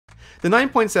The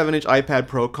 9.7-inch iPad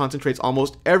Pro concentrates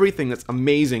almost everything that's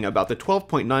amazing about the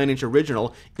 12.9-inch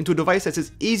original into a device that's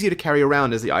as easy to carry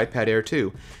around as the iPad Air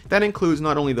 2. That includes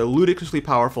not only the ludicrously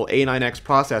powerful A9X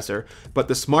processor, but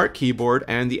the Smart Keyboard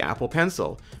and the Apple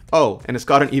Pencil. Oh, and it's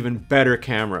got an even better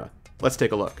camera. Let's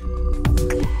take a look.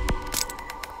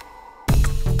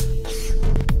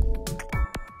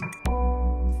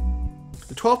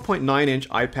 The 12.9-inch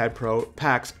iPad Pro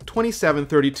packs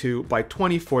 2732 by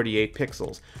 2048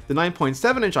 pixels. The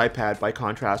 9.7-inch iPad, by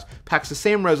contrast, packs the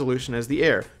same resolution as the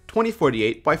Air,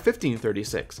 2048 by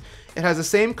 1536. It has the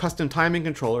same custom timing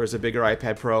controller as a bigger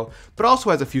iPad Pro, but also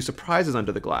has a few surprises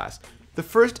under the glass. The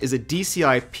first is a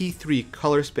DCI P3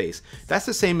 color space. That's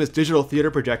the same as digital theater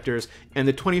projectors and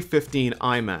the 2015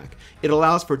 iMac. It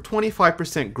allows for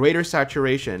 25% greater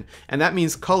saturation, and that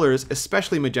means colors,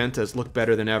 especially magentas, look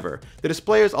better than ever. The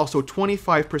display is also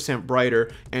 25%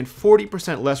 brighter and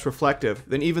 40% less reflective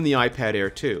than even the iPad Air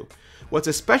 2. What's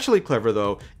especially clever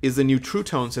though is the new True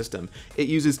Tone system. It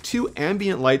uses 2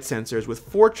 ambient light sensors with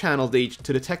 4 channels each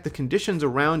to detect the conditions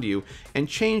around you and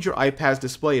change your iPad's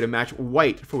display to match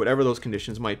white for whatever those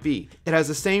conditions might be. It has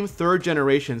the same 3rd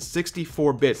generation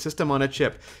 64-bit system on a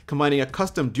chip, combining a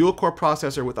custom dual-core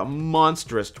processor with a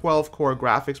monstrous 12-core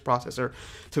graphics processor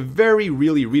to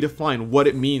really redefine what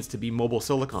it means to be mobile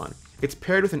silicon. It's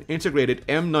paired with an integrated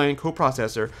M9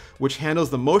 coprocessor, which handles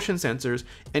the motion sensors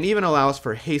and even allows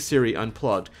for Hey Siri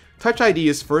Unplugged. Touch ID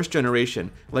is 1st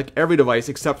generation, like every device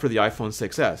except for the iPhone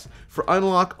 6s. For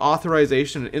unlock,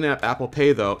 authorization, and in-app Apple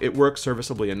Pay though, it works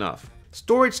serviceably enough.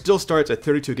 Storage still starts at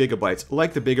 32GB,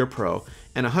 like the bigger Pro,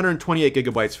 and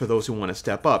 128GB for those who want to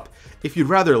step up. If you'd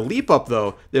rather leap up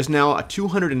though, there's now a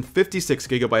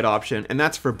 256GB option, and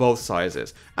that's for both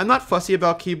sizes. I'm not fussy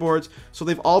about keyboards, so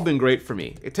they've all been great for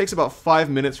me. It takes about 5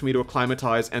 minutes for me to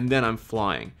acclimatize, and then I'm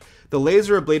flying. The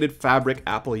laser-ablated fabric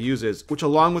Apple uses, which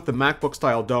along with the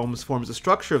MacBook-style domes forms the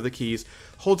structure of the keys,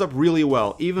 holds up really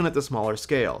well, even at the smaller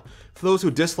scale. For those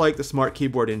who dislike the Smart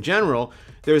Keyboard in general,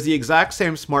 there's the exact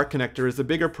same smart connector as the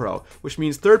bigger Pro, which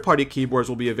means third-party keyboards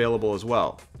will be available as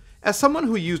well. As someone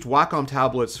who used Wacom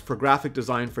tablets for graphic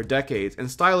design for decades and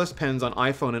stylus pens on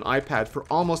iPhone and iPad for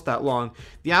almost that long,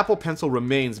 the Apple Pencil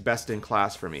remains best in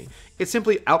class for me. It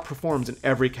simply outperforms in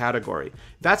every category.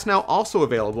 That's now also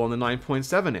available on the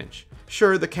 9.7-inch.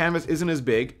 Sure, the canvas isn't as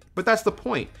big, but that's the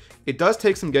point. It does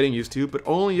take some getting used to, but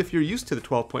only if you're used to the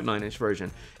 12.9-inch version.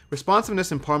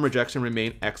 Responsiveness and palm rejection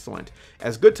remain excellent,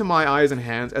 as good to my eyes and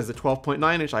hands as the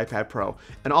 12.9-inch iPad Pro,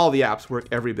 and all the apps work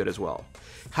every bit as well.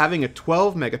 Having a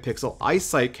 12-megapixel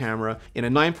iSight camera in a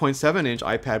 9.7-inch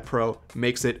iPad Pro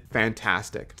makes it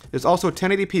fantastic. There's also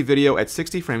 1080p video at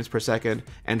 60 frames per second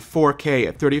and 4K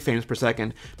at 30 frames per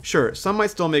second. Sure, some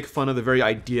might still make fun of the very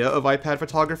idea of iPad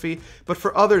photography, but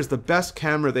for others, the best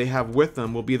camera they have with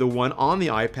them will be the one on the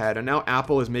iPad, and now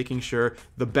Apple is making sure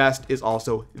the best is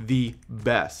also the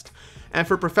best. And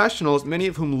for professionals, many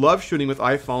of whom love shooting with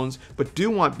iPhones but do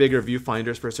want bigger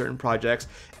viewfinders for certain projects,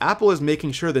 Apple is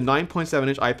making sure the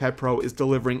 9.7-inch iPad Pro is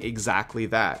delivering exactly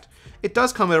that. It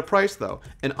does come at a price though,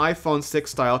 an iPhone 6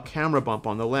 style camera bump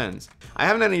on the lens. I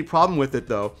haven't had any problem with it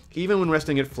though, even when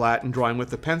resting it flat and drawing with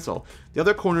the pencil. The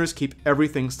other corners keep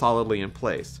everything solidly in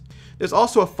place. There's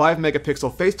also a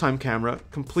 5-megapixel FaceTime camera,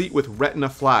 complete with Retina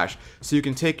flash, so you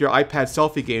can take your iPad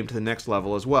selfie game to the next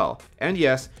level as well. And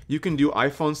yes, you can do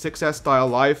iPhone 6s style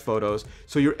live photos,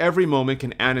 so your every moment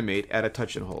can animate at a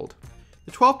touch and hold.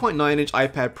 The 12.9-inch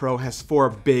iPad Pro has 4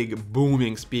 big,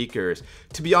 booming speakers.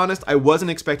 To be honest, I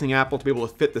wasn't expecting Apple to be able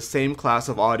to fit the same class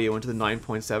of audio into the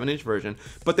 9.7-inch version,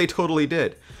 but they totally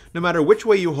did. No matter which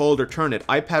way you hold or turn it,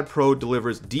 iPad Pro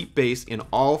delivers deep bass in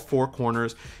all 4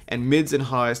 corners and mids and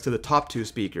highs to the top 2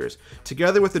 speakers.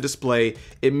 Together with the display,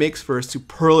 it makes for a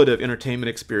superlative entertainment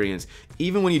experience,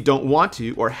 even when you don't want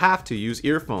to or have to use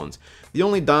earphones. The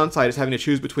only downside is having to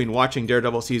choose between watching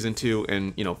Daredevil Season 2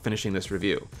 and, finishing this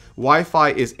review.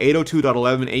 Wi-Fi is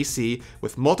 802.11 AC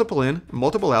with multiple in,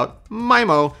 multiple out,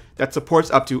 MIMO, that supports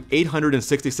up to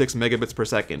 866 megabits per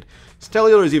second.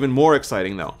 Cellular is even more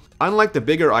exciting though. Unlike the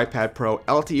bigger iPad Pro,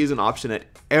 LTE is an option at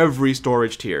every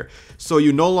storage tier, so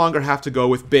you no longer have to go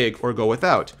with big or go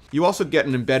without. You also get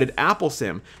an embedded Apple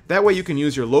SIM. That way you can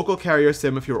use your local carrier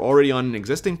SIM if you're already on an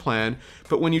existing plan,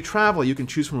 but when you travel you can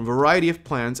choose from a variety of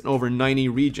plans in over 90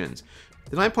 regions.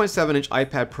 The 9.7-inch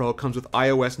iPad Pro comes with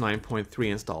iOS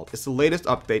 9.3 installed. It's the latest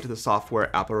update to the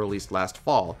software Apple released last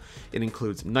fall. It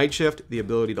includes Night Shift, the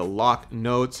ability to lock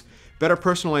notes, better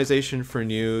personalization for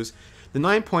news, The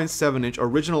 9.7-inch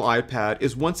original iPad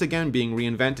is once again being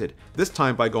reinvented, this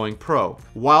time by going Pro.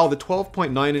 While the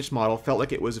 12.9-inch model felt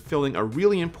like it was filling a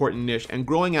really important niche and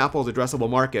growing Apple's addressable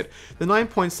market, the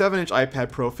 9.7-inch iPad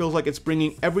Pro feels like it's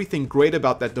bringing everything great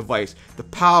about that device, the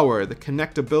power, the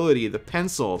connectability, the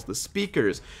pencils, the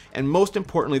speakers, and most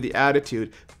importantly the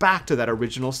attitude, back to that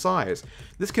original size.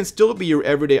 This can still be your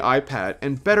everyday iPad,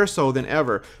 and better so than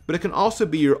ever, but it can also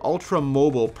be your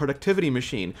ultra-mobile productivity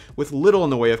machine with little in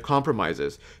the way of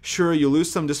compromises. Sure, you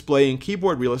lose some display and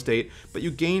keyboard real estate, but you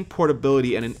gain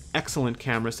portability and an excellent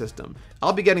camera system.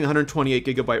 I'll be getting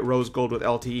 128GB rose gold with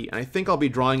LTE, and I think I'll be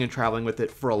drawing and traveling with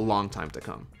it for a long time to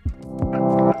come.